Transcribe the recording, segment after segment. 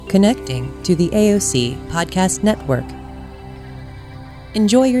Connecting to the AOC Podcast Network.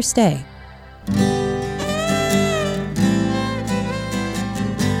 Enjoy your stay.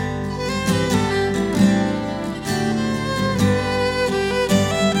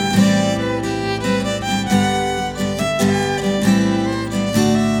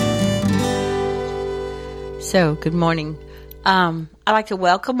 So, good morning. I'd like to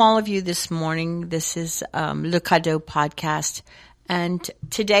welcome all of you this morning. This is Le Cadeau Podcast. And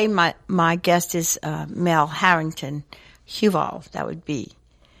today my guest is Mel Harrington Huval. That would be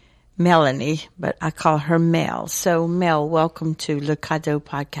Melanie, but I call her Mel. So, Mel, welcome to Le Cadeau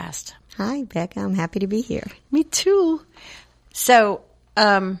Podcast. Hi, Becca. I'm happy to be here. Me too. So,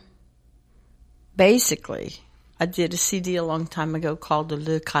 basically, I did a CD a long time ago called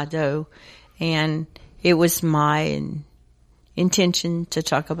Le Cadeau, and it was my intention to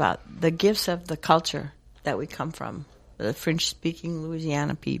talk about the gifts of the culture that we come from, the French-speaking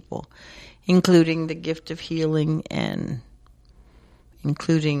Louisiana people, including the gift of healing and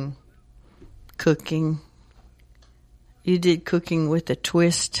including cooking. You did cooking with a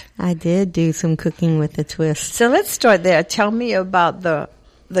twist. I did do some cooking with a twist. So let's start there. Tell me about the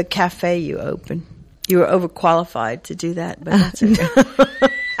cafe you opened. You were overqualified to do that, but that's okay.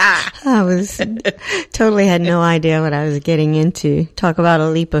 I totally had no idea what I was getting into. Talk about a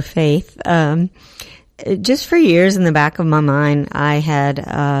leap of faith. Just for years in the back of my mind, I had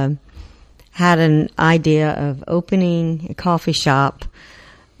an idea of opening a coffee shop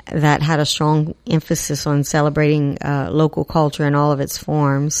that had a strong emphasis on celebrating local culture in all of its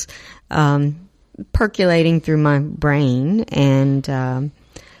forms, percolating through my brain, and an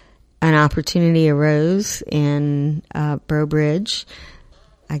opportunity arose in Breaux Bridge.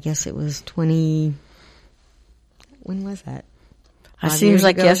 I guess it was when was that? It seems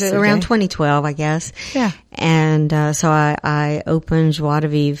like yesterday. Around 2012, I guess. Yeah. And so I opened Joie de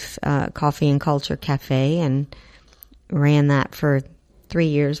Vivre Coffee and Culture Cafe and ran that for 3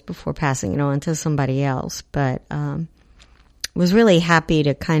 years before passing it on to somebody else. But was really happy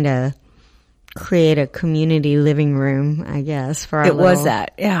to kind of create a community living room, I guess, for our It was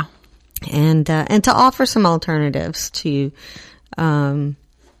that, yeah. And to offer some alternatives to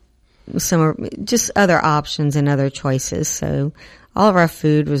some just other options and other choices. So all of our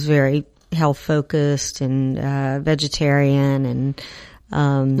food was very health focused and vegetarian and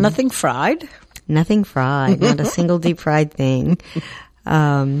nothing fried. Nothing fried, not a single deep fried thing.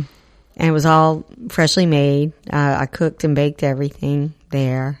 And it was all freshly made. I cooked and baked everything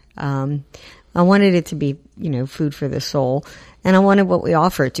there. I wanted it to be, food for the soul, and I wanted what we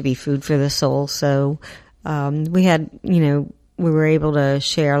offered to be food for the soul. So we had, we were able to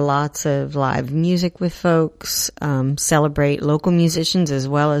share lots of live music with folks, celebrate local musicians as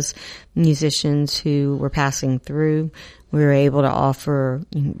well as musicians who were passing through. We were able to offer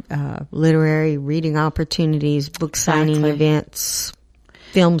literary reading opportunities, book signing events,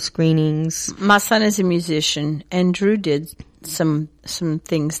 film screenings. My son is a musician, and Drew did some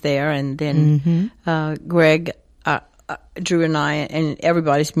things there, and then Greg, Drew and I, and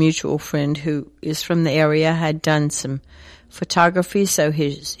everybody's mutual friend who is from the area had done some photography, so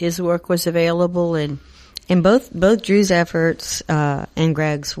his work was available, and both Drew's efforts and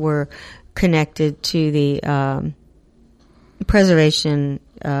Greg's were connected to the preservation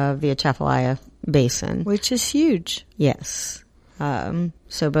of the Atchafalaya Basin, which is huge. Yes,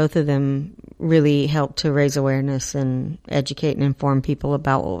 so both of them really helped to raise awareness and educate and inform people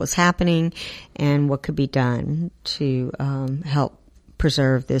about what was happening and what could be done to help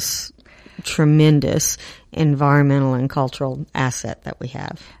preserve this tremendous environmental and cultural asset that we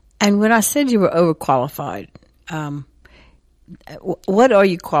have. And when I said you were overqualified, what are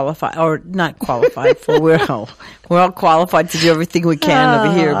you qualified or not qualified for? We're all qualified to do everything we can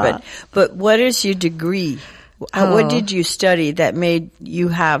over here. But what is your degree? What did you study that made you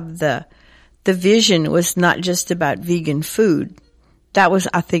have the vision was not just about vegan food? That was,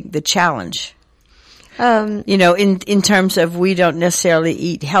 I think, the challenge. In terms of we don't necessarily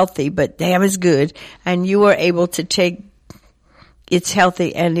eat healthy, but damn is good. And you were able to take it's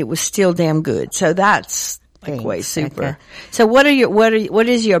healthy and it was still damn good. So that's way super. Okay. So what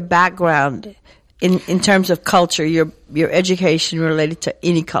is your background in terms of culture, your education related to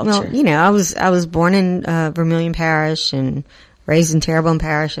any culture? Well, I was born in Vermilion Parish and raised in Terrebonne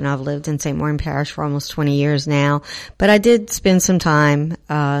Parish, and I've lived in St. Maureen Parish for almost 20 years now. But I did spend some time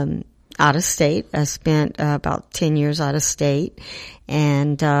out of state. I spent about 10 years out of state,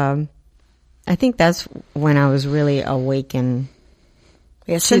 and I think that's when I was really awakened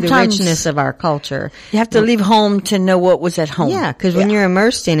Yeah, to the sometimes richness of our culture. you have to leave home to know what was at home. Yeah, because when you're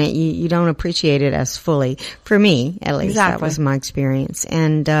immersed in it, you don't appreciate it as fully. For me, at least, that Exactly. was my experience.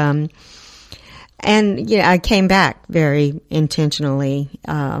 And I came back very intentionally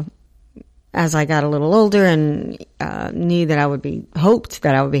as I got a little older and knew that hoped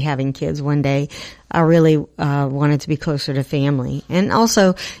that I would be having kids one day. I really wanted to be closer to family, and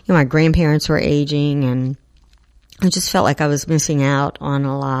also, my grandparents were aging, and I just felt like I was missing out on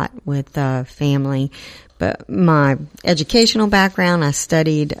a lot with family. But my educational background, I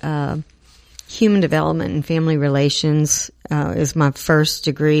studied human development and family relations is my first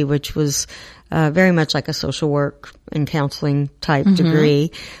degree, which was very much like a social work and counseling type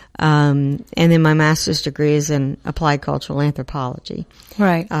degree. And then my master's degree is in applied cultural anthropology.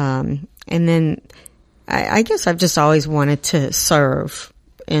 Right. And then I guess I've just always wanted to serve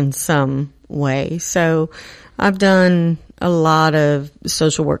in some way. So I've done a lot of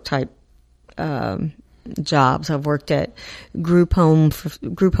social work type jobs. I've worked at group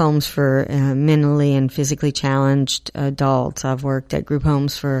homes for mentally and physically challenged adults. I've worked at group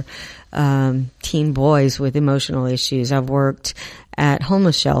homes for teen boys with emotional issues. I've worked at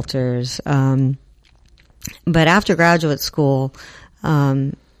homeless shelters. But after graduate school,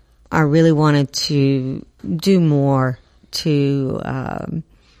 I really wanted to do more to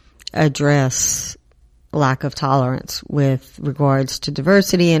address lack of tolerance with regards to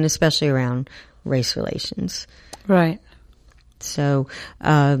diversity, and especially around race relations. Right. So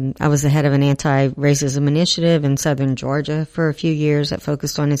I was the head of an anti-racism initiative in southern Georgia for a few years that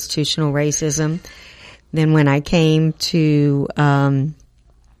focused on institutional racism. Then when I came to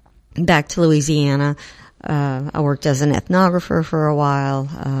back to Louisiana, I worked as an ethnographer for a while.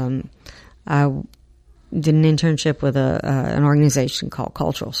 I did an internship with an organization called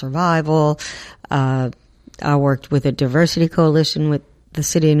Cultural Survival. I worked with a diversity coalition with the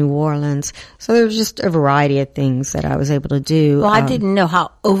city of New Orleans. So there was just a variety of things that I was able to do. Well, I didn't know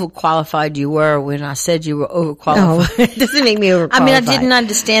how overqualified you were when I said you were overqualified. No, it doesn't make me overqualified. I mean, I didn't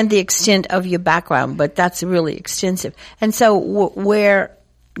understand the extent of your background, but that's really extensive. And so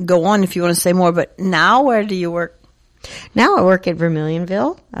go on if you want to say more, but now where do you work? Now I work at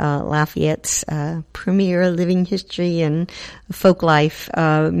Vermilionville, Lafayette's premier living history and folk life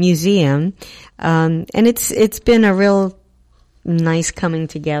museum. And it's been a real nice coming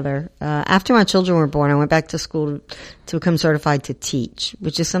together. After my children were born, I went back to school to become certified to teach,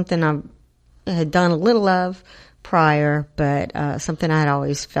 which is something I had done a little of prior, but something I had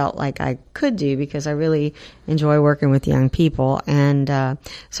always felt like I could do because I really enjoy working with young people. And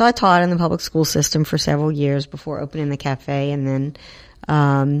so I taught in the public school system for several years before opening the cafe. And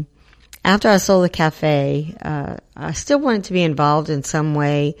then after I sold the cafe, I still wanted to be involved in some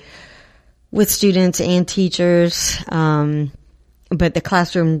way with students and teachers. But the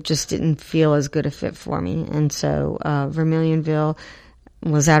classroom just didn't feel as good a fit for me. And so Vermilionville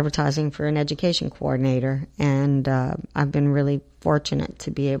was advertising for an education coordinator, and I've been really fortunate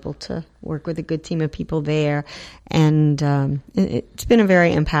to be able to work with a good team of people there, and it's been a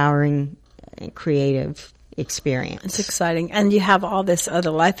very empowering and creative experience. It's exciting, and you have all this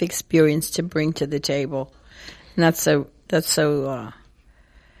other life experience to bring to the table, and that's so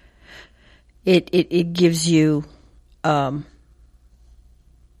it gives you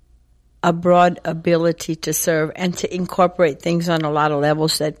a broad ability to serve and to incorporate things on a lot of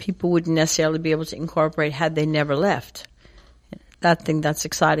levels that people wouldn't necessarily be able to incorporate had they never left. That's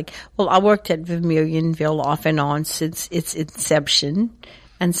exciting. Well, I worked at Vermilionville off and on since its inception,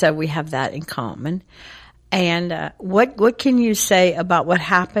 and so we have that in common. And what can you say about what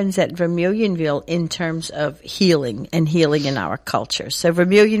happens at Vermilionville in terms of healing in our culture? So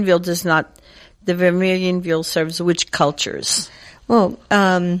Vermilionville serves which cultures? Well,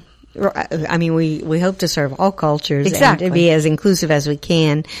 I mean, we hope to serve all cultures exactly. and to be as inclusive as we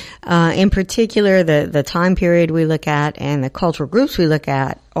can. In particular, the time period we look at and the cultural groups we look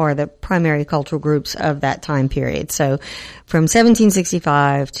at are the primary cultural groups of that time period. So from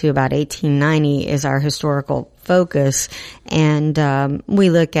 1765 to about 1890 is our historical focus. And we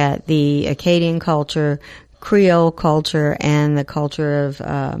look at the Acadian culture, Creole culture, and the culture of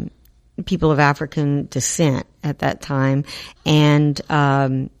people of African descent at that time, and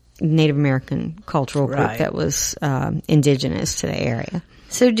Native American cultural group right. that was indigenous to the area.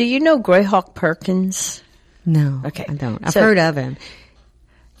 So do you know Greyhawk Perkins? No, okay. I don't. I've heard of him.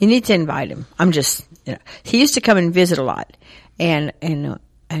 You need to invite him. He used to come and visit a lot, and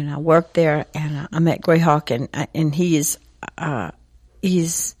I worked there, and I met Greyhawk, and he's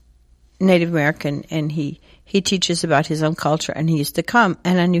Native American, and he teaches about his own culture, and he used to come,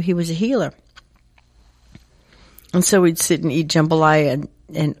 and I knew he was a healer. And so we'd sit and eat jambalaya,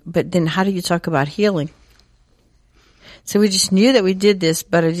 but then how do you talk about healing? So we just knew that we did this,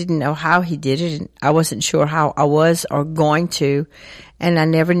 but I didn't know how he did it, and I wasn't sure how I was or going to, and I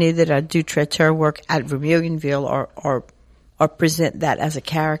never knew that I'd do traiteur work at Vermilionville or present that as a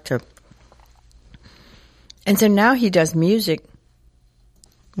character. And so now he does music.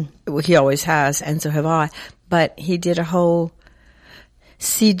 Well, he always has, and so have I. But he did a whole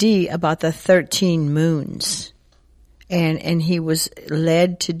CD about the 13 moons, and he was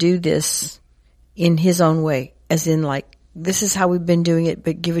led to do this in his own way, as in like, this is how we've been doing it,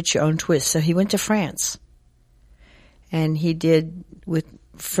 but give it your own twist. So he went to France, and he did with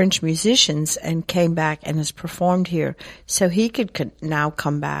French musicians and came back and has performed here. So he could now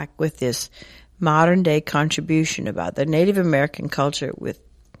come back with this modern day contribution about the Native American culture with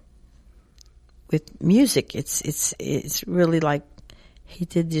music. It's really like he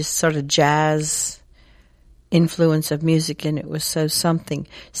did this sort of jazz influence of music, and it was so something.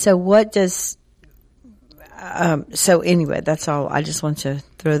 So what does so anyway, that's all. I just want to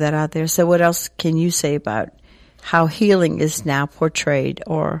throw that out there. So what else can you say about how healing is now portrayed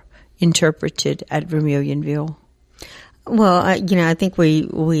or interpreted at Vermilionville? Well, I think we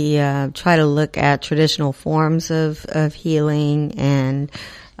try to look at traditional forms of healing, and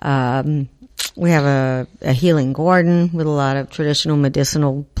we have a healing garden with a lot of traditional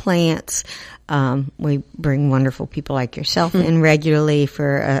medicinal plants. We bring wonderful people like yourself in regularly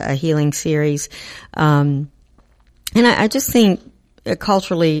for a healing series. And I just think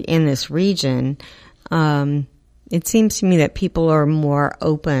culturally in this region, it seems to me that people are more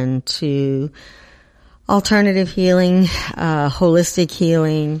open to alternative healing, holistic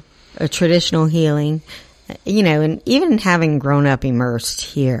healing, traditional healing, and even having grown up immersed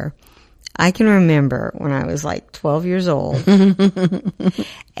here. I can remember when I was like 12 years old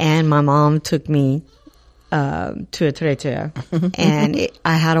and my mom took me to a traiteur, and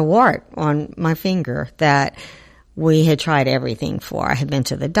I had a wart on my finger that we had tried everything for. I had been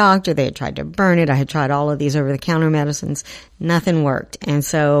to the doctor. They had tried to burn it. I had tried all of these over-the-counter medicines. Nothing worked. And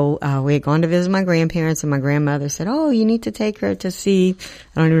so we had gone to visit my grandparents, and my grandmother said, "Oh, you need to take her to see,"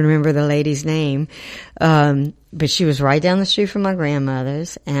 I don't even remember the lady's name, but she was right down the street from my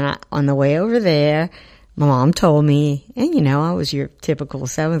grandmother's. And on the way over there, my mom told me, and I was your typical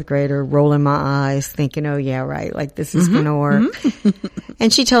 7th grader rolling my eyes thinking, oh yeah, right, like this is going to work.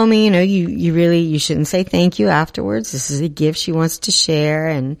 And she told me, you shouldn't say thank you afterwards. This is a gift she wants to share.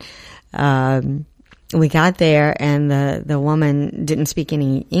 And, we got there, and the woman didn't speak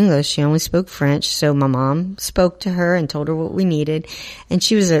any English. She only spoke French. So my mom spoke to her and told her what we needed. And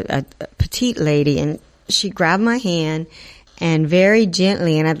she was a petite lady, and she grabbed my hand and very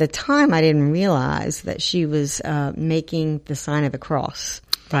gently, and at the time I didn't realize that she was making the sign of the cross.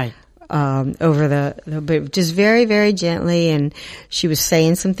 Right. Over but just very, very gently, and she was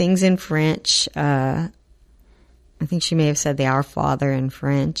saying some things in French. I think she may have said the Our Father in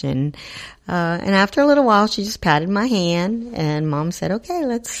French, and after a little while she just patted my hand, and Mom said, "Okay,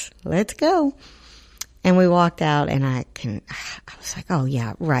 let's go." And we walked out, and I was like, "Oh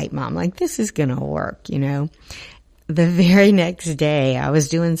yeah, right, Mom, like this is gonna work," The very next day I was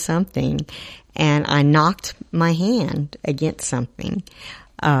doing something, and I knocked my hand against something.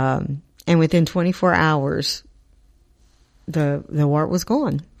 And within 24 hours, the wart was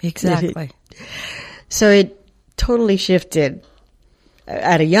gone. Exactly. So it totally shifted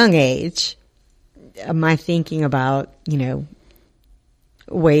at a young age my thinking about,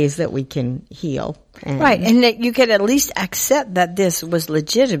 ways that we can heal. Right. And that you could at least accept that this was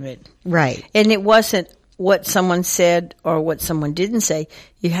legitimate. Right. And it wasn't what someone said or what someone didn't say.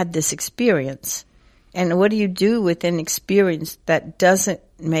 You had this experience. And what do you do with an experience that doesn't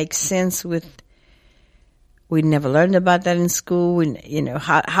make sense with, we never learned about that in school, and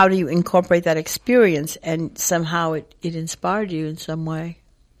how do you incorporate that experience, and somehow it inspired you in some way?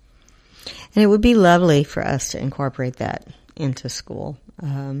 And it would be lovely for us to incorporate that into school.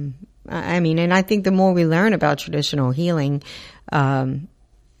 And I think the more we learn about traditional healing,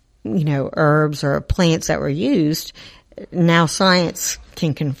 herbs or plants that were used, now science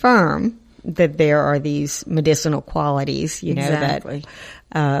can confirm that there are these medicinal qualities, exactly.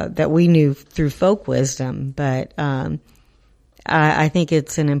 that we knew through folk wisdom. But I think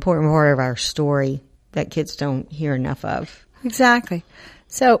it's an important part of our story that kids don't hear enough of. Exactly.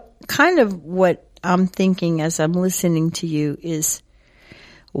 So kind of what I'm thinking as I'm listening to you is,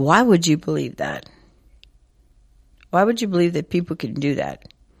 why would you believe that? Why would you believe that people can do that?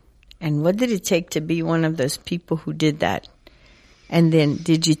 And what did it take to be one of those people who did that? And then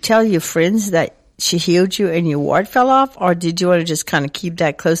did you tell your friends that she healed you and your wart fell off, or did you want to just kind of keep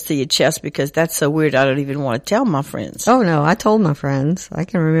that close to your chest because that's so weird I don't even want to tell my friends? Oh no, I told my friends. I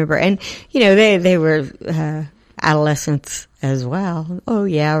can remember. And they were adolescents as well. Oh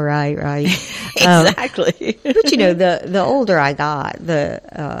yeah, right. Exactly. But the older I got,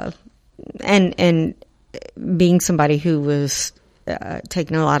 and being somebody who was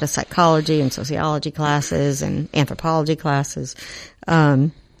taking a lot of psychology and sociology classes and anthropology classes,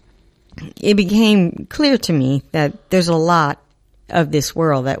 it became clear to me that there's a lot of this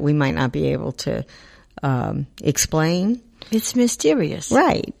world that we might not be able to explain. It's mysterious.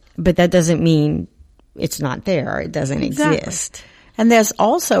 Right. But that doesn't mean it's not there. It doesn't exist. And there's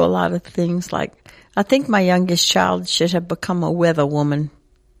also a lot of things like, I think my youngest child should have become a weather woman,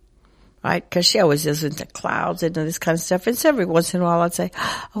 right? Because she always is into clouds and this kind of stuff. And so every once in a while I'd say,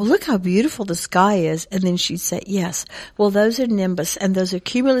 oh, look how beautiful the sky is. And then she'd say, yes, well, those are nimbus and those are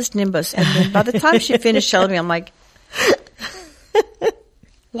cumulus nimbus. And then by the time she finished telling me, I'm like,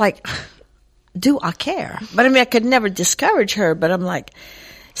 do I care? But I mean, I could never discourage her, but I'm like,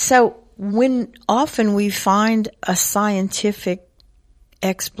 so when often we find a scientific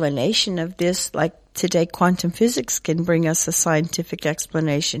explanation of this, like today quantum physics can bring us a scientific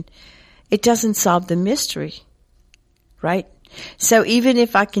explanation, it doesn't solve the mystery, right? So even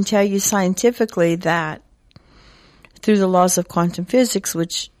if I can tell you scientifically that through the laws of quantum physics,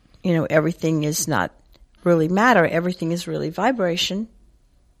 which, everything is not really matter, everything is really vibration,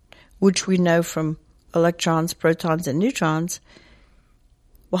 which we know from electrons, protons, and neutrons.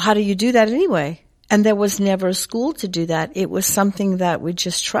 Well, how do you do that anyway? And there was never a school to do that. It was something that we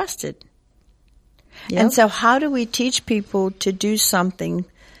just trusted. Yep. And so how do we teach people to do something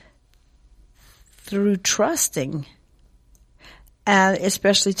through trusting? And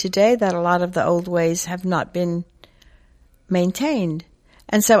especially today that a lot of the old ways have not been maintained.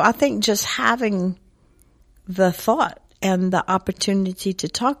 And so I think just having the thought and the opportunity to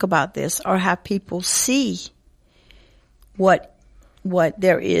talk about this or have people see what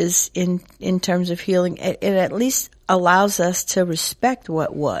there is in terms of healing, it at least allows us to respect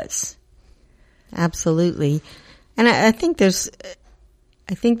what was. Absolutely. And I think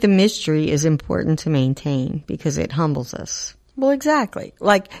the mystery is important to maintain because it humbles us. Well, exactly.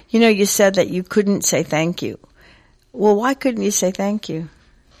 Like, you said that you couldn't say thank you. Well, why couldn't you say thank you?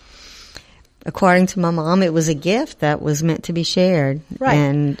 According to my mom, it was a gift that was meant to be shared. Right.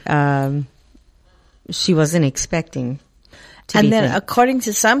 And she wasn't expecting to and be then thanked. According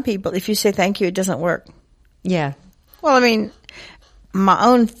to some people, if you say thank you, it doesn't work. Yeah. Well, I mean, my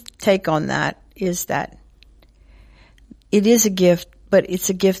own take on that is that it is a gift, but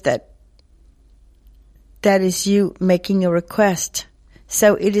it's a gift that is you making a request.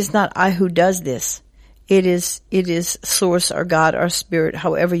 So it is not I who does this. It is source or God or spirit,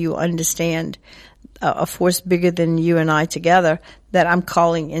 however you understand, a force bigger than you and I together that I'm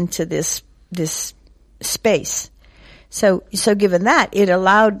calling into this space. So given that, it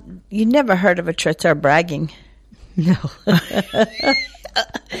allowed, you never heard of a traiteur bragging. No.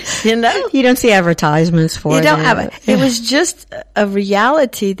 You don't see advertisements for it. You don't have it. It was just a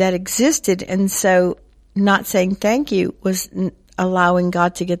reality that existed. And so not saying thank you was allowing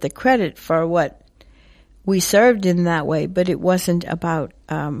God to get the credit for what we served in that way, but it wasn't about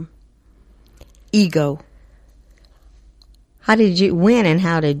ego. When and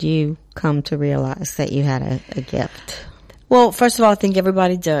how did you come to realize that you had a gift? Well, first of all, I think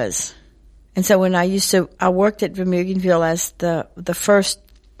everybody does. And so when I worked at Vermeugenville as the first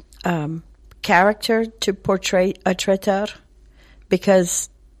character to portray a traiteur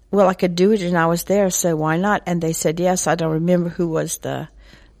because, well, I could do it and I was there, so why not? And they said yes. I don't remember who was the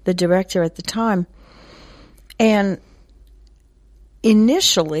director at the time. And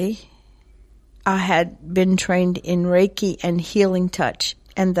initially, I had been trained in Reiki and healing touch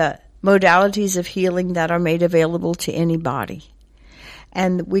and the modalities of healing that are made available to anybody.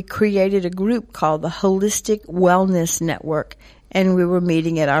 And we created a group called the Holistic Wellness Network, and we were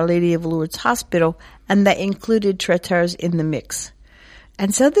meeting at Our Lady of Lourdes Hospital, and that included traiteurs in the mix.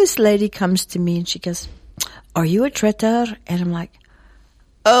 And so this lady comes to me and she goes, "Are you a traiteur?" And I'm like,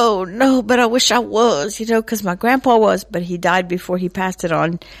 "Oh, no, but I wish I was, because my grandpa was, but he died before he passed it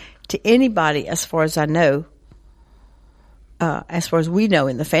on to anybody, as far as I know, as far as we know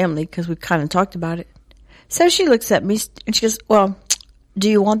in the family, because we kind of talked about it." So she looks at me and she goes, "Well, do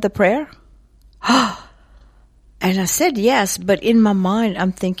you want the prayer?" And I said yes, but in my mind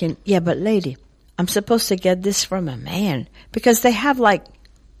I'm thinking, yeah, but lady, I'm supposed to get this from a man because they have like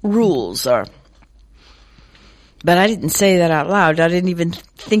rules but I didn't say that out loud. I didn't even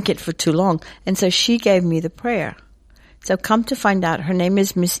think it for too long. And so she gave me the prayer. So come to find out, her name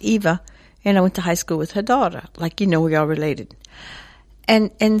is Miss Eva, and I went to high school with her daughter. Like, we are related.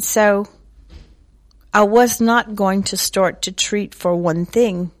 And so I was not going to start to treat for one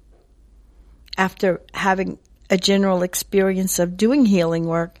thing after having a general experience of doing healing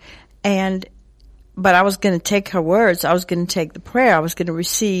work. But I was going to take her words. I was going to take the prayer. I was going to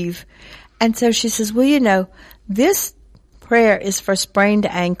receive. And so she says, well, this prayer is for sprained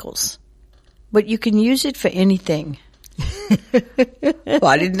ankles, but you can use it for anything. Well,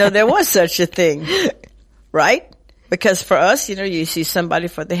 I didn't know there was such a thing, right? Because for us, you see somebody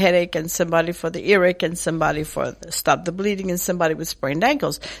for the headache and somebody for the earache and somebody for stop the bleeding and somebody with sprained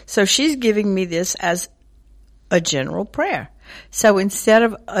ankles. So she's giving me this as a general prayer. So instead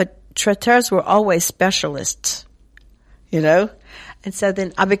of traiteurs were always specialists, And so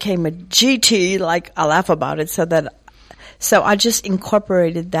then I became a GT, like I laugh about it, so I just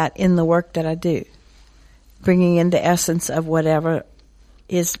incorporated that in the work that I do, bringing in the essence of whatever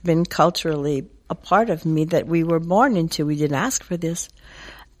has been culturally a part of me that we were born into. We didn't ask for this.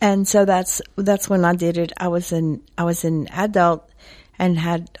 And so that's when I did it. I was an adult and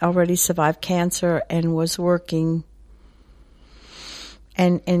had already survived cancer and was working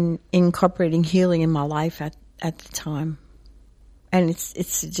and incorporating healing in my life at the time. And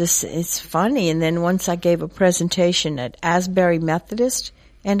it's funny. And then once I gave a presentation at Asbury Methodist,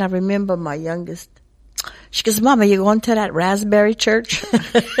 and I remember my youngest, she goes, "Mama, you going to that Raspberry church?"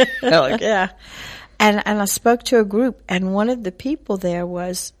 I'm like, yeah. And I spoke to a group, and one of the people there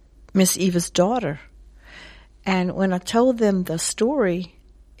was Miss Eva's daughter. And when I told them the story,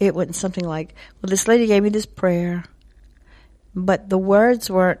 it went something like, well, this lady gave me this prayer, but the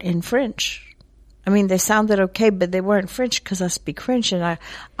words weren't in French. I mean, they sounded okay, but they weren't French because I speak French, and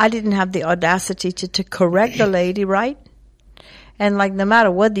I didn't have the audacity to correct the lady, right? And like, no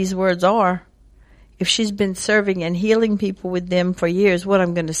matter what these words are, if she's been serving and healing people with them for years, what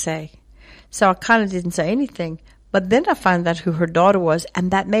I'm going to say? So I kind of didn't say anything. But then I found out who her daughter was, and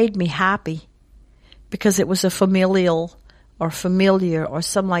that made me happy because it was a familial or familiar or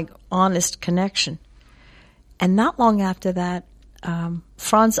some like honest connection. And not long after that,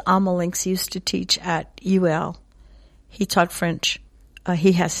 Franz Amelinks used to teach at UL. He taught French.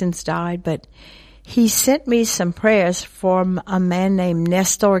 He has since died, but he sent me some prayers from a man named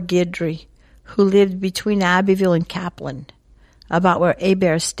Nestor Guidry, who lived between Abbeville and Kaplan, about where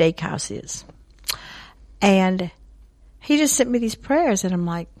Hebert's Steakhouse is. And he just sent me these prayers, and I'm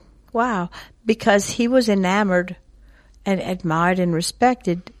like, wow, because he was enamored and admired and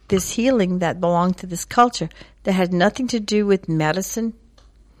respected this healing that belonged to this culture that had nothing to do with medicine,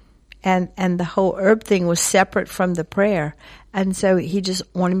 and the whole herb thing was separate from the prayer. And so he just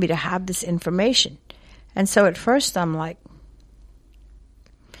wanted me to have this information. And so at first I'm like,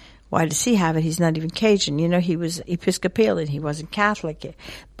 why does he have it? He's not even Cajun. He was Episcopalian. He wasn't Catholic.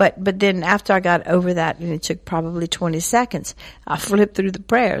 But then after I got over that, and it took probably 20 seconds, I flipped through the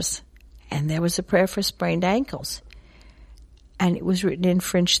prayers, and there was a prayer for sprained ankles. And it was written in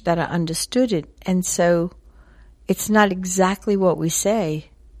French that I understood it. And so it's not exactly what we say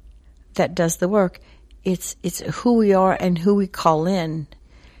that does the work. It's who we are and who we call in.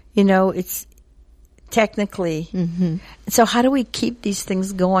 It's technically. Mm-hmm. So how do we keep these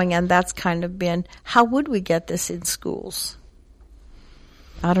things going? And that's kind of been, how would we get this in schools?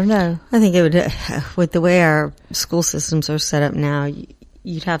 I don't know. I think it would, with the way our school systems are set up now,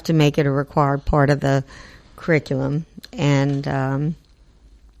 you'd have to make it a required part of the curriculum. And,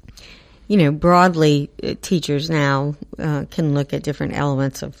 broadly, teachers now can look at different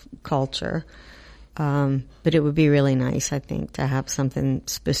elements of culture. But it would be really nice, I think, to have something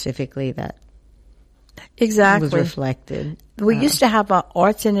specifically that was reflected. We used to have an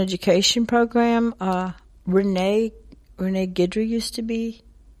arts and education program. Renee Guidry used to be.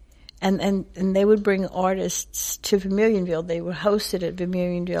 And they would bring artists to Vermilionville. They were hosted at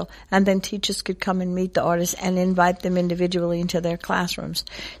Vermilionville, and then teachers could come and meet the artists and invite them individually into their classrooms.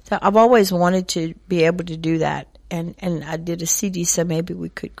 So I've always wanted to be able to do that, and I did a CD, so maybe we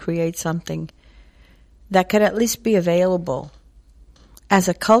could create something that could at least be available as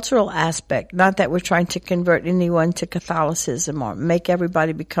a cultural aspect. Not that we're trying to convert anyone to Catholicism or make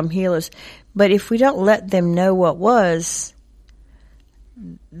everybody become healers, but if we don't let them know what was,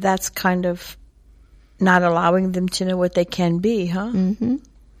 that's kind of not allowing them to know what they can be, huh? Mm-hmm.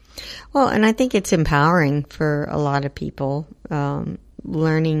 Well, and I think it's empowering for a lot of people,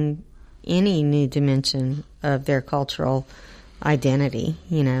 learning any new dimension of their cultural identity,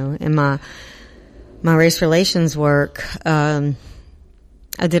 In my race relations work, I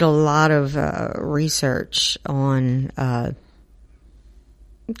did a lot of research on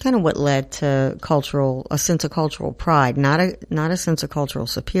kind of what led to a sense of cultural pride, not a sense of cultural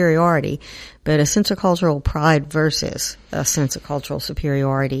superiority, but a sense of cultural pride versus a sense of cultural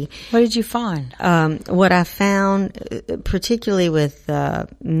superiority. What did you find? What I found, particularly with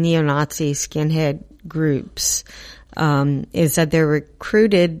neo-Nazi skinhead groups, is that they're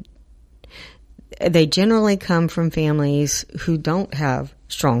recruited. They generally come from families who don't have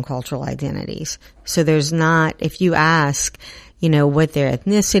strong cultural identities. So there's not, if you ask, what their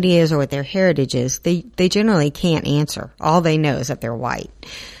ethnicity is or what their heritage is, they generally can't answer. All they know is that they're white.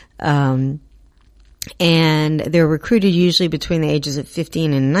 And they're recruited usually between the ages of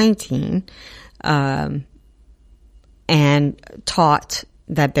 15 and 19, and taught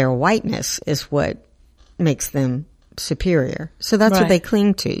that their whiteness is what makes them superior. So that's what they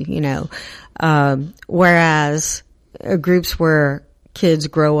cling to, whereas groups where kids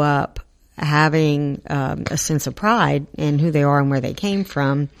grow up having a sense of pride in who they are and where they came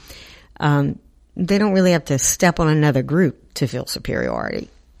from, they don't really have to step on another group to feel superiority.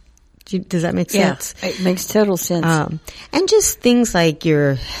 Does that make sense? Yeah, it makes total sense. And just things like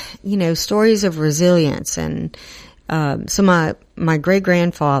your, stories of resilience. And so my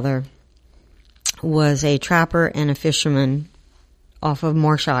great-grandfather was a trapper and a fisherman off of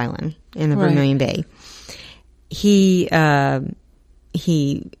Marsh Island in the Vermilion Bay. He lived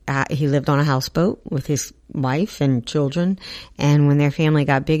on a houseboat with his wife and children, and when their family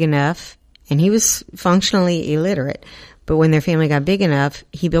got big enough, and he was functionally illiterate, but when their family got big enough,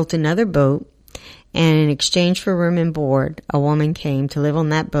 he built another boat, and in exchange for room and board, a woman came to live on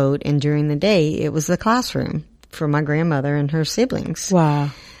that boat, and during the day, it was the classroom for my grandmother and her siblings.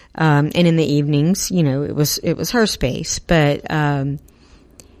 Wow. And in the evenings, it was her space, but I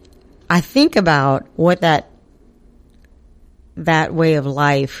think about what that way of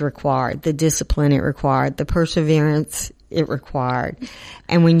life required, the discipline it required, the perseverance it required.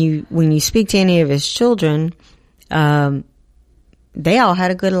 And when you speak to any of his children, they all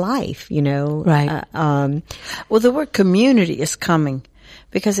had a good life, Right. Well, the word community is coming,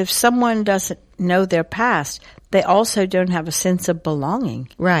 because if someone doesn't know their past, they also don't have a sense of belonging.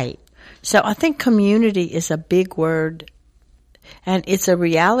 Right. So I think community is a big word, and it's a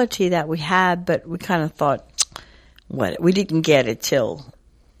reality that we had, but we kind of thought, we didn't get it till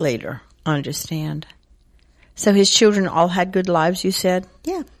later, understand. So his children all had good lives, you said?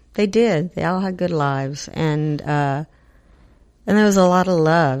 Yeah, they did. They all had good lives. And there was a lot of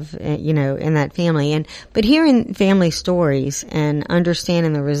love, in that family. But hearing family stories and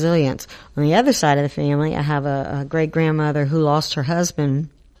understanding the resilience. On the other side of the family, I have a great-grandmother who lost her husband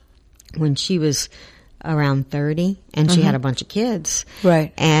when she was around 30, and she had a bunch of kids.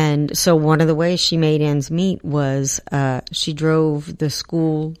 Right. And so one of the ways she made ends meet was she drove the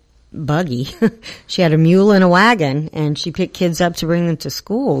school buggy. She had a mule and a wagon, and she picked kids up to bring them to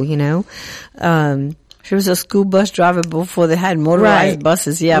school, She was a school bus driver before they had motorized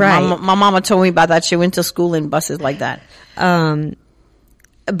buses. Yeah, right. My mama told me about that. She went to school in buses like that.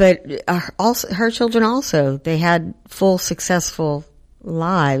 But also her children also, they had full, successful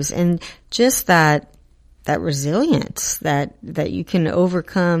lives, and just that resilience that you can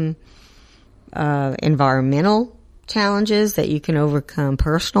overcome environmental challenges, that you can overcome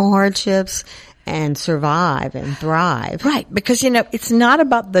personal hardships and survive and thrive. Right, because it's not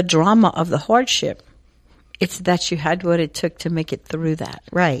about the drama of the hardship. It's that you had what it took to make it through that.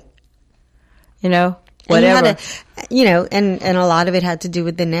 Right. Whatever. And a lot of it had to do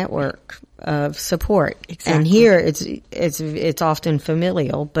with the network of support. Exactly. And here it's often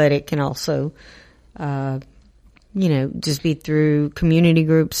familial, but it can also just be through community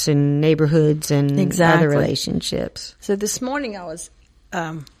groups and neighborhoods and other relationships. So this morning I was,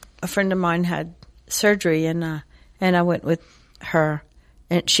 a friend of mine had surgery, and I went with her,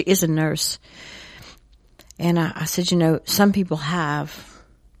 and she is a nurse. And I said, some people have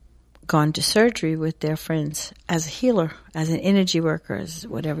gone to surgery with their friends as a healer, as an energy worker, as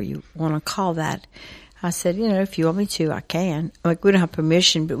whatever you want to call that. I said, if you want me to, I can. Like, we don't have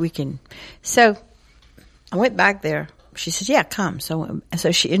permission, but we can. So I went back there. She said, yeah, come. So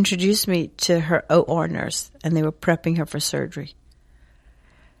she introduced me to her OR nurse, and they were prepping her for surgery.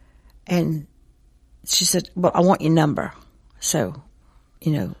 And she said, well, I want your number. So,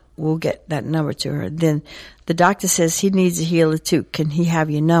 we'll get that number to her. Then the doctor says he needs a healer too. Can he have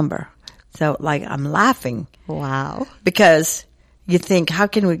your number? So, I'm laughing. Wow. Because you think, how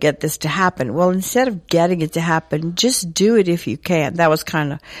can we get this to happen? Well, instead of getting it to happen, just do it if you can. That was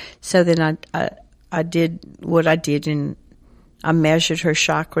kind of, so then I did what I did, and I measured her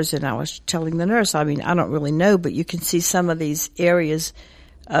chakras, and I was telling the nurse, I don't really know, but you can see some of these areas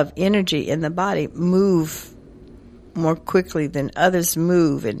of energy in the body move more quickly than others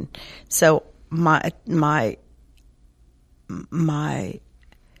move, and so my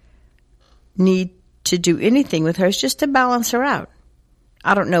need to do anything with her is just to balance her out.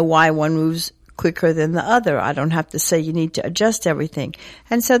 I don't know why one moves quicker than the other. I don't have to say you need to adjust everything.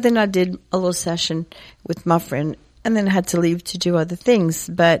 And so then I did a little session with my friend, and then I had to leave to do other things.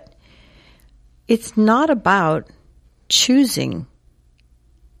 But it's not about choosing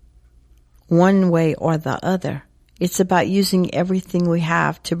one way or the other. It's about using everything we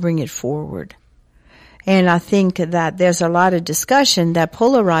have to bring it forward. And I think that there's a lot of discussion that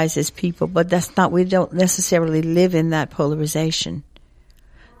polarizes people, but we don't necessarily live in that polarization.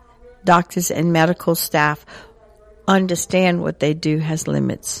 Doctors and medical staff understand what they do has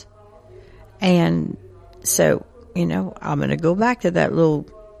limits. And so, I'm going to go back to that little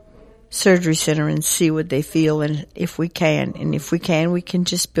surgery center and see what they feel, and if we can. And if we can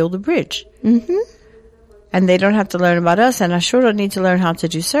just build a bridge. Mm-hmm. And they don't have to learn about us, and I sure don't need to learn how to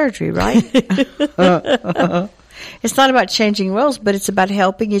do surgery, right? It's not about changing roles, but it's about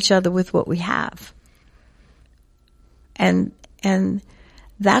helping each other with what we have. And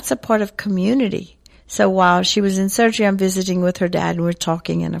that's a part of community. So while she was in surgery, I'm visiting with her dad, and we're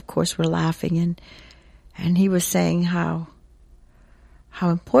talking, and of course we're laughing, and he was saying how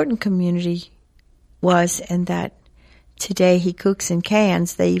important community was, and that today he cooks in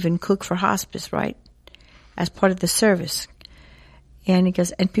cans. They even cook for hospice, right? As part of the service. And he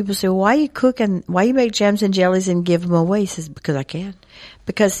goes, and people say, well, why you cook and why you make jams and jellies and give them away? He says, because I can.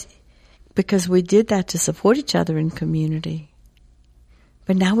 Because we did that to support each other in community.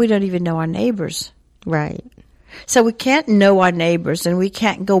 But now we don't even know our neighbors. Right. So we can't know our neighbors, and we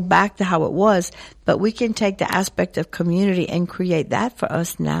can't go back to how it was, but we can take the aspect of community and create that for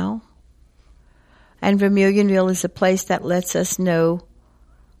us now. And Vermilionville is a place that lets us know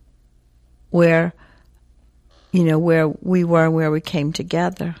where we were and where we came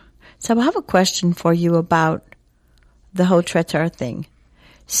together. So I have a question for you about the whole traiteur thing.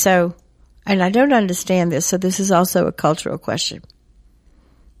 So, and I don't understand this, so this is also a cultural question.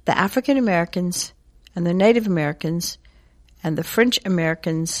 The African Americans and the Native Americans and the French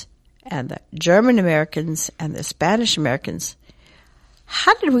Americans and the German Americans and the Spanish Americans,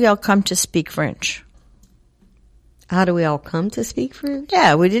 how did we all come to speak French? How do we all come to speak French?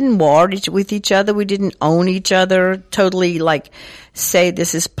 Yeah, we didn't war with each other. We didn't own each other, totally say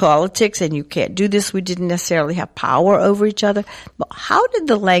this is politics and you can't do this. We didn't necessarily have power over each other. But how did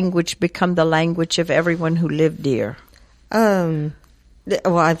the language become the language of everyone who lived here?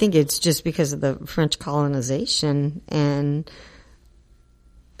 Well, I think it's just because of the French colonization, and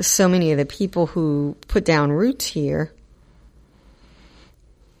so many of the people who put down roots here.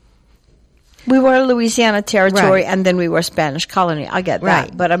 We were a Louisiana territory, right, and then we were a Spanish colony. I get that.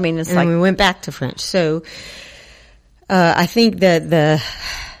 Right. But I mean, it's and we went back to French. So I think that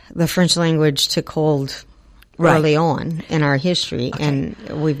the French language took hold early on in our history, and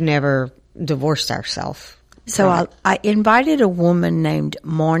we've never divorced ourselves. So I invited a woman named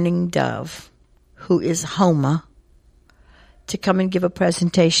Morning Dove, who is Homa, to come and give a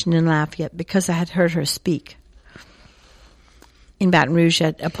presentation in Lafayette because I had heard her speak in Baton Rouge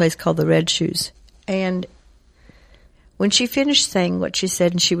at a place called the Red Shoes. And when she finished saying what she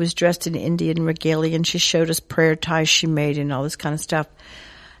said, and she was dressed in Indian regalia, and she showed us prayer ties she made and all this kind of stuff,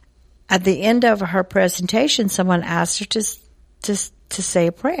 at the end of her presentation, someone asked her to say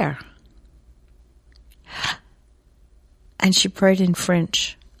a prayer. And she prayed in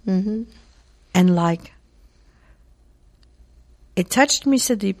French. Mm-hmm. And it touched me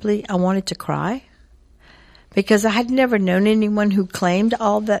so deeply, I wanted to cry. Because I had never known anyone who claimed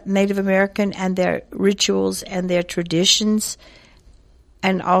all that Native American and their rituals and their traditions,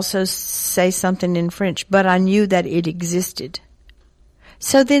 and also say something in French. But I knew that it existed.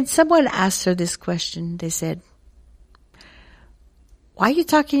 So then someone asked her this question. They said, why are you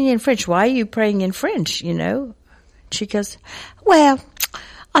talking in French? Why are you praying in French, She goes, well,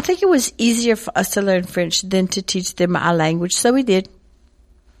 I think it was easier for us to learn French than to teach them our language, so we did.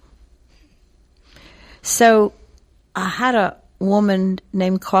 So I had a woman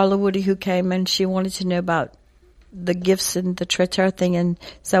named Carla Woody who came, and she wanted to know about the gifts and the traiteur thing, and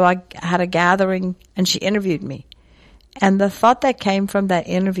so I had a gathering, and she interviewed me. And the thought that came from that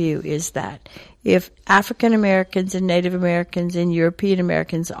interview is that if African Americans and Native Americans and European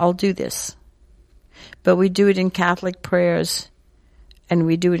Americans all do this, but we do it in Catholic prayers and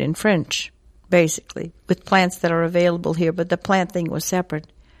we do it in French, basically, with plants that are available here, but the plant thing was separate.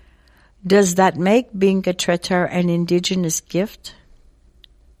 Does that make being a traiteur an indigenous gift?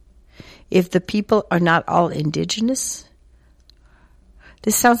 If the people are not all indigenous?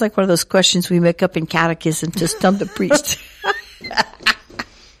 This sounds like one of those questions we make up in catechism to stump the priest.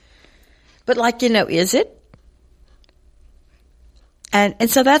 But is it? And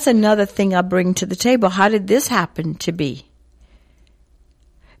so that's another thing I bring to the table. How did this happen to be?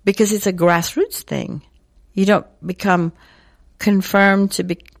 Because it's a grassroots thing. You don't become confirmed to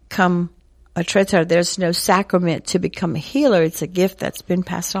become a traitor. There's no sacrament to become a healer. It's a gift that's been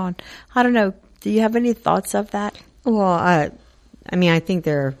passed on. I don't know. Do you have any thoughts of that? Well, I think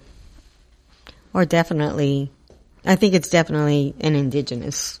I think it's definitely an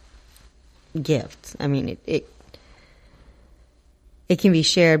indigenous gift. I mean, it can be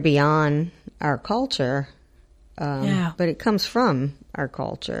shared beyond our culture, but it comes from our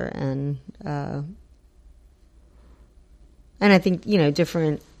culture, and I think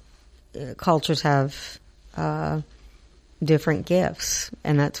different cultures have different gifts,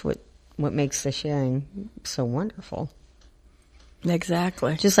 and that's what makes the sharing so wonderful.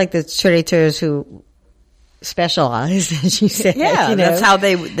 Exactly. Just like the traitors who specialized, as you said. Yeah, that's how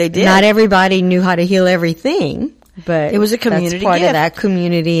they did. Not everybody knew how to heal everything, but it was a community that's part gift. of that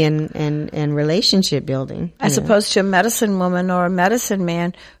community and relationship building. As opposed to a medicine woman or a medicine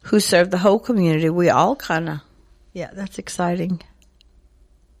man who served the whole community. We all that's exciting.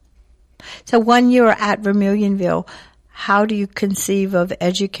 So when you're at Vermilionville, how do you conceive of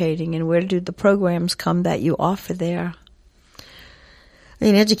educating, and where do the programs come that you offer there? I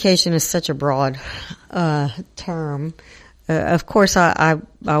mean, education is such a broad term. Of course, I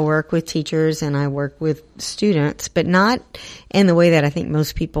work with teachers and I work with students, but not in the way that I think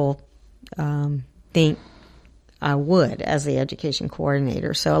most people think I would as the education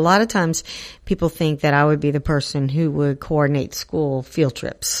coordinator. So a lot of times people think that I would be the person who would coordinate school field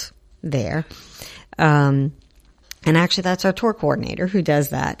trips there. And actually, that's our tour coordinator who does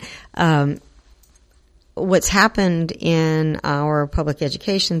that. What's happened in our public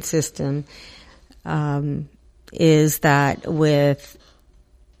education system is that with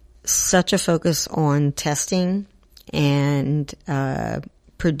such a focus on testing and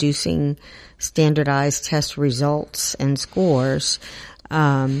producing standardized test results and scores,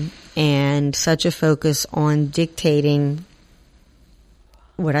 and such a focus on dictating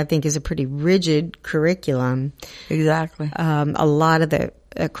what I think is a pretty rigid curriculum. Exactly. A lot of the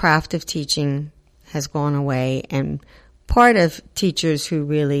craft of teaching has gone away, and part of teachers who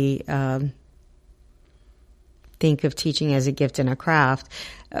really think of teaching as a gift and a craft,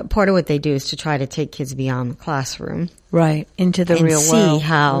 part of what they do is to try to take kids beyond the classroom. Right, into the real world. And see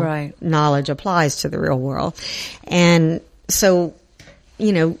how knowledge applies to the real world. And so,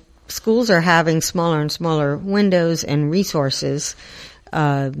 schools are having smaller and smaller windows and resources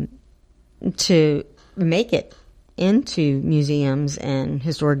to make it into museums and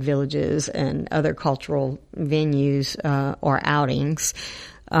historic villages and other cultural venues or outings.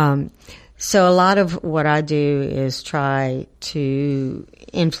 So a lot of what I do is try to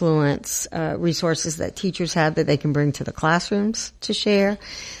influence resources that teachers have that they can bring to the classrooms to share,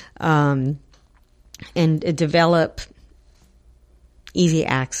 and develop easy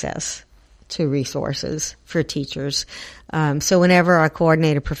access to resources for teachers. So whenever I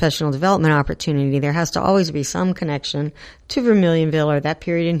coordinate a professional development opportunity, there has to always be some connection to Vermilionville or that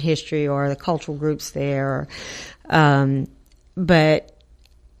period in history or the cultural groups there. But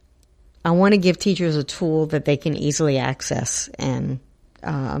I want to give teachers a tool that they can easily access and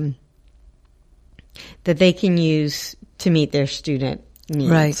that they can use to meet their student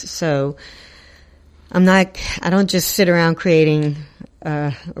needs. Right. So I don't just sit around creating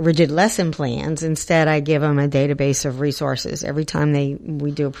rigid lesson plans. Instead, I give them a database of resources every time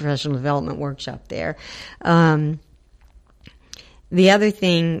we do a professional development workshop there. The other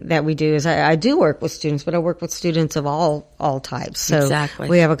thing that we do is I do work with students, but I work with students of all types. So exactly.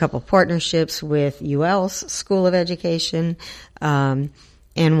 We have a couple of partnerships with UL's School of Education, and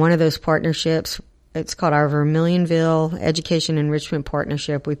one of those partnerships, it's called our Vermilionville Education Enrichment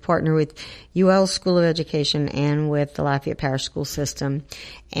Partnership. We partner with UL School of Education and with the Lafayette Parish School System.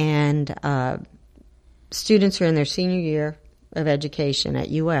 And students who are in their senior year of education at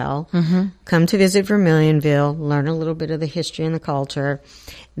UL come to visit Vermilionville, learn a little bit of the history and the culture.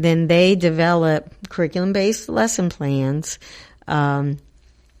 Then they develop curriculum-based lesson plans.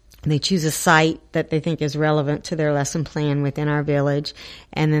 They choose a site that they think is relevant to their lesson plan within our village,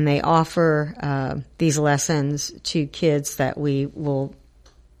 and then they offer these lessons to kids that we will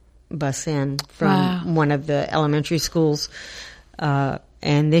bus in from one of the elementary schools,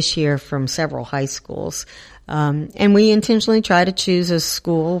 and this year from several high schools. And we intentionally try to choose a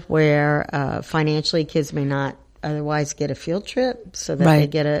school where financially kids may not otherwise get a field trip, so that they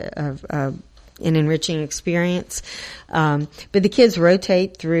get a an enriching experience. But the kids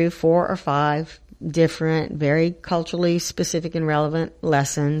rotate through 4 or 5 different, very culturally specific and relevant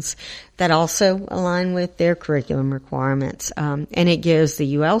lessons that also align with their curriculum requirements. And it gives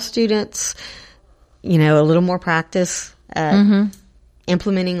the UL students, a little more practice at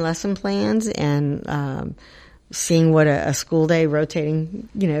implementing lesson plans and seeing what a school day rotating,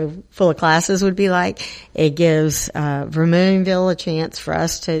 full of classes would be like. It gives Vermilionville a chance for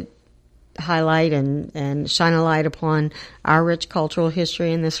us to highlight and shine a light upon our rich cultural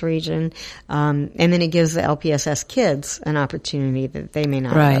history in this region. And then it gives the LPSS kids an opportunity that they may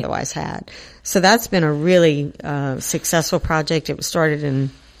not have otherwise had. So that's been a really successful project. It was started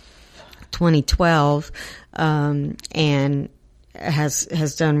in 2012 and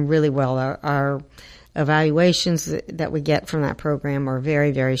has done really well. Our evaluations that we get from that program are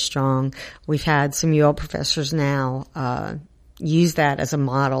very, very strong. We've had some UL professors now use that as a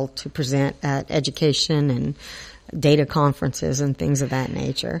model to present at education and data conferences and things of that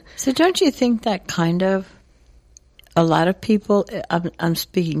nature. So don't you think that kind of a lot of people, I'm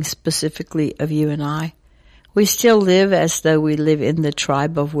speaking specifically of you and I, we still live as though we live in the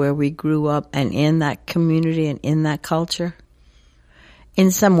tribe of where we grew up and in that community and in that culture? In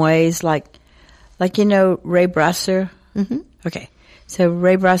some ways, like Ray Brasser? Mm-hmm. Okay. So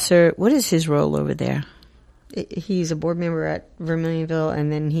Ray Brasser, what is his role over there? He's a board member at Vermilionville,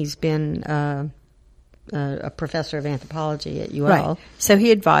 and then he's been a professor of anthropology at UL. Right. So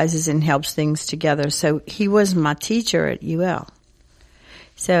he advises and helps things together. So he was my teacher at UL.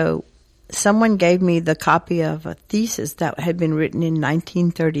 So someone gave me the copy of a thesis that had been written in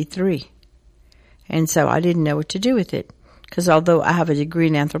 1933. And so I didn't know what to do with it. Because although I have a degree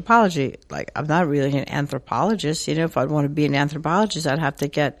in anthropology, I'm not really an anthropologist. If I'd want to be an anthropologist, I'd have to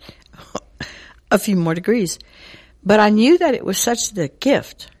get a few more degrees. But I knew that it was such the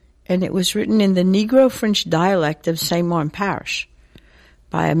gift, and it was written in the Negro French dialect of St. Martin Parish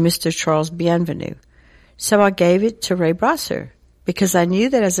by a Mr. Charles Bienvenu. So I gave it to Ray Brasser because I knew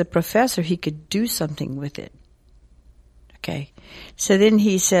that as a professor he could do something with it. Okay. So then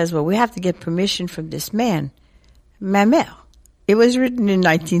he says, well, we have to get permission from this man, Mamel. It was written in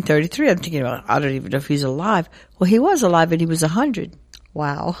 1933. I'm thinking, I don't even know if he's alive. Well, he was alive and he was 100.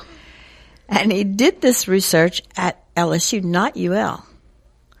 Wow. And he did this research at LSU, not UL.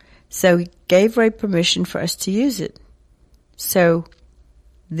 So he gave Ray permission for us to use it. So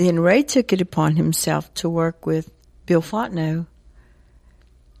then Ray took it upon himself to work with Bill Fontenot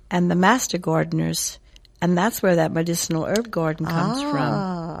and the master gardeners. And that's where that medicinal herb garden comes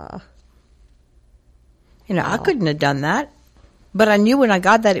from. I couldn't have done that. But I knew when I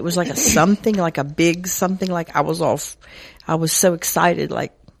got that it was like a something, like a big something, like I was so excited,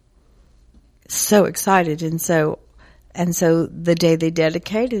 so excited. And so the day they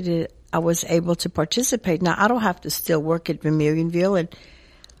dedicated it, I was able to participate. Now I don't have to still work at Vermilionville, and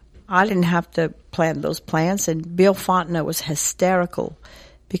I didn't have to plant those plants. And Bill Fontenot was hysterical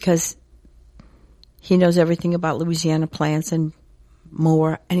because he knows everything about Louisiana plants and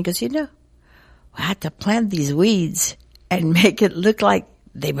more. And he goes, I had to plant these weeds and make it look like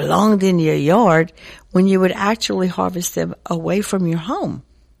they belonged in your yard when you would actually harvest them away from your home.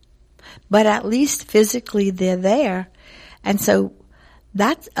 But at least physically they're there. And so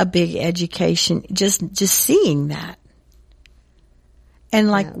that's a big education, just seeing that.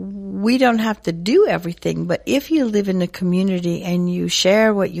 And we don't have to do everything, but if you live in a community and you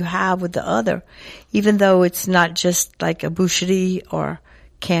share what you have with the other, even though it's not just like a boucherie or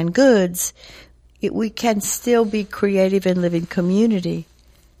canned goods, we can still be creative and live in community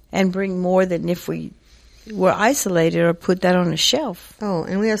and bring more than if we were isolated or put that on a shelf. Oh,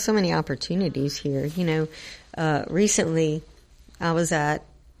 and we have so many opportunities here. Recently I was at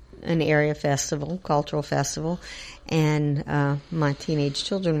an area festival, cultural festival, and my teenage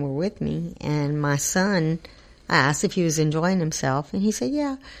children were with me, and my son, I asked if he was enjoying himself, and he said,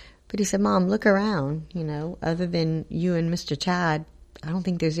 yeah. But he said, Mom, look around, other than you and Mr. Chad, I don't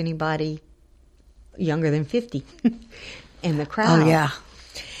think there's anybody younger than 50 in the crowd. Oh, yeah.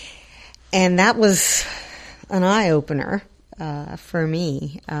 And that was an eye-opener for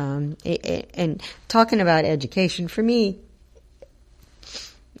me. And talking about education, for me,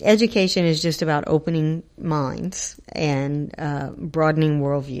 education is just about opening minds and broadening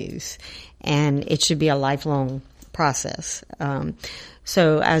worldviews. And it should be a lifelong process.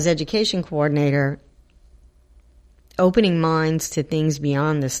 So as education coordinator, opening minds to things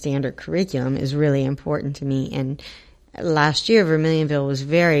beyond the standard curriculum is really important to me. And last year, Vermilionville was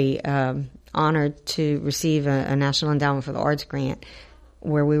very honored to receive a National Endowment for the Arts grant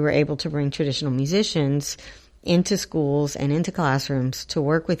where we were able to bring traditional musicians into schools and into classrooms to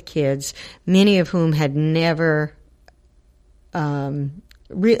work with kids, many of whom had never, they knew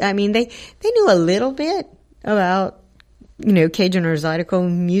a little bit about, Cajun or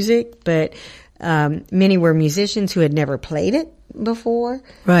Zydeco music, but many were musicians who had never played it before.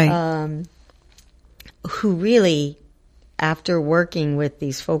 Right. Who really, after working with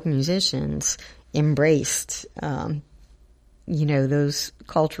these folk musicians, embraced, those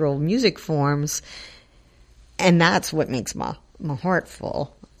cultural music forms. And that's what makes my heart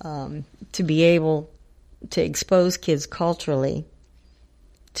full, to be able to expose kids culturally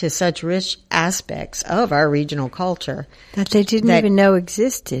to such rich aspects of our regional culture that they didn't even know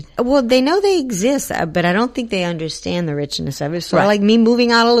existed. Well, they know they exist, but I don't think they understand the richness of it. So, Right. like me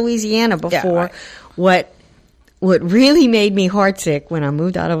moving out of Louisiana before, what really made me heartsick when I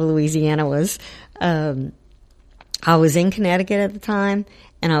moved out of Louisiana was, I was in Connecticut at the time,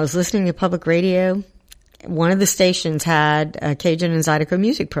 and I was listening to public radio. One of the stations had a Cajun and Zydeco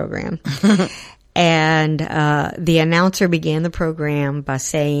music program. And the announcer began the program by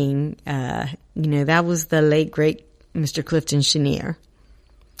saying, that was the late, great Mr. Clifton Chenier.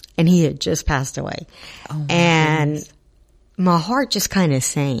 And he had just passed away. Oh, and goodness. My heart just kind of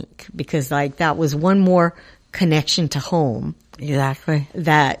sank because, that was one more connection to home. Exactly.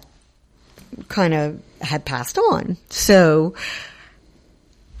 That kind of had passed on. So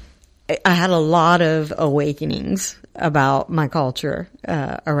I had a lot of awakenings about my culture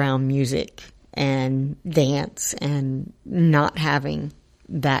around music and dance and not having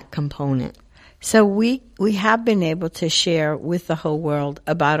that component. So we have been able to share with the whole world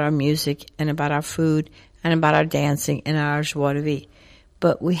about our music and about our food and about our dancing and our joie de vivre.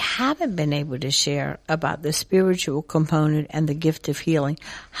 But we haven't been able to share about the spiritual component and the gift of healing.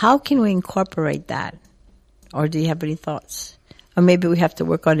 How can we incorporate that? Or do you have any thoughts? Or maybe we have to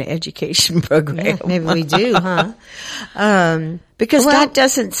work on an education program. Yeah, maybe we do, huh? Because that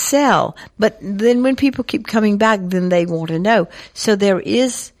doesn't sell. But then when people keep coming back, then they want to know. So there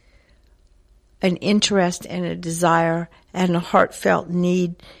is an interest and a desire and a heartfelt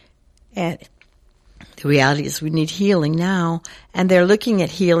need. And the reality is we need healing now. And they're looking at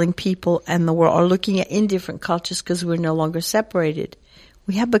healing people and the world, or looking at in different cultures because we're no longer separated.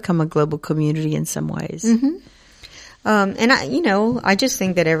 We have become a global community in some ways. Mm-hmm. And I just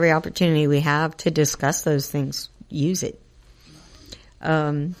think that every opportunity we have to discuss those things, use it.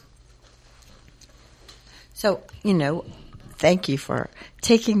 So, thank you for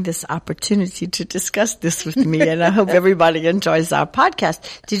taking this opportunity to discuss this with me, and I hope everybody enjoys our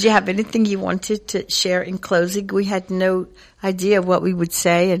podcast. Did you have anything you wanted to share in closing? We had no idea what we would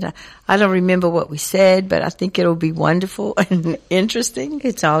say, and I don't remember what we said, but I think it'll be wonderful and interesting.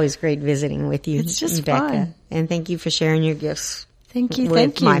 It's always great visiting with you, It's just Becca. fun. And thank you for sharing your gifts. Thank you, with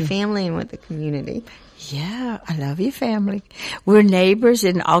thank you. my family and with the community. Yeah, I love your family. We're neighbors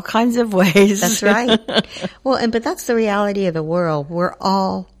in all kinds of ways. That's right. But that's the reality of the world. We're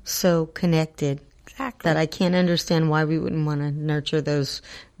all so connected. Exactly. That I can't understand why we wouldn't want to nurture those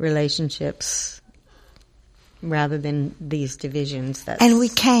relationships rather than these divisions. And we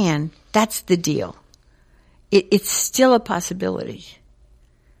can. That's the deal. It's still a possibility.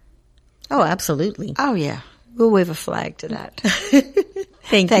 Oh, absolutely. Oh, yeah. We'll wave a flag to that.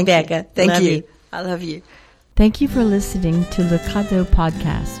 Thank you, Becca. Thank Love you. I love you. Thank you for listening to Le Cadeau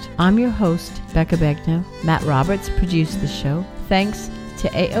Podcast. I'm your host, Becca Begno. Matt Roberts produced the show. Thanks to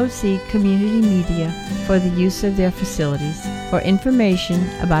AOC Community Media for the use of their facilities. For information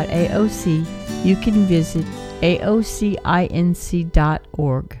about AOC, you can visit aocinc.org.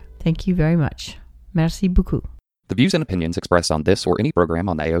 Thank you very much. Merci beaucoup. The views and opinions expressed on this or any program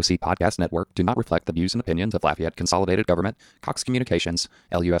on the AOC Podcast Network do not reflect the views and opinions of Lafayette Consolidated Government, Cox Communications,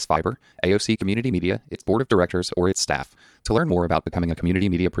 LUS Fiber, AOC Community Media, its board of directors, or its staff. To learn more about becoming a community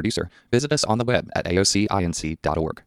media producer, visit us on the web at aocinc.org.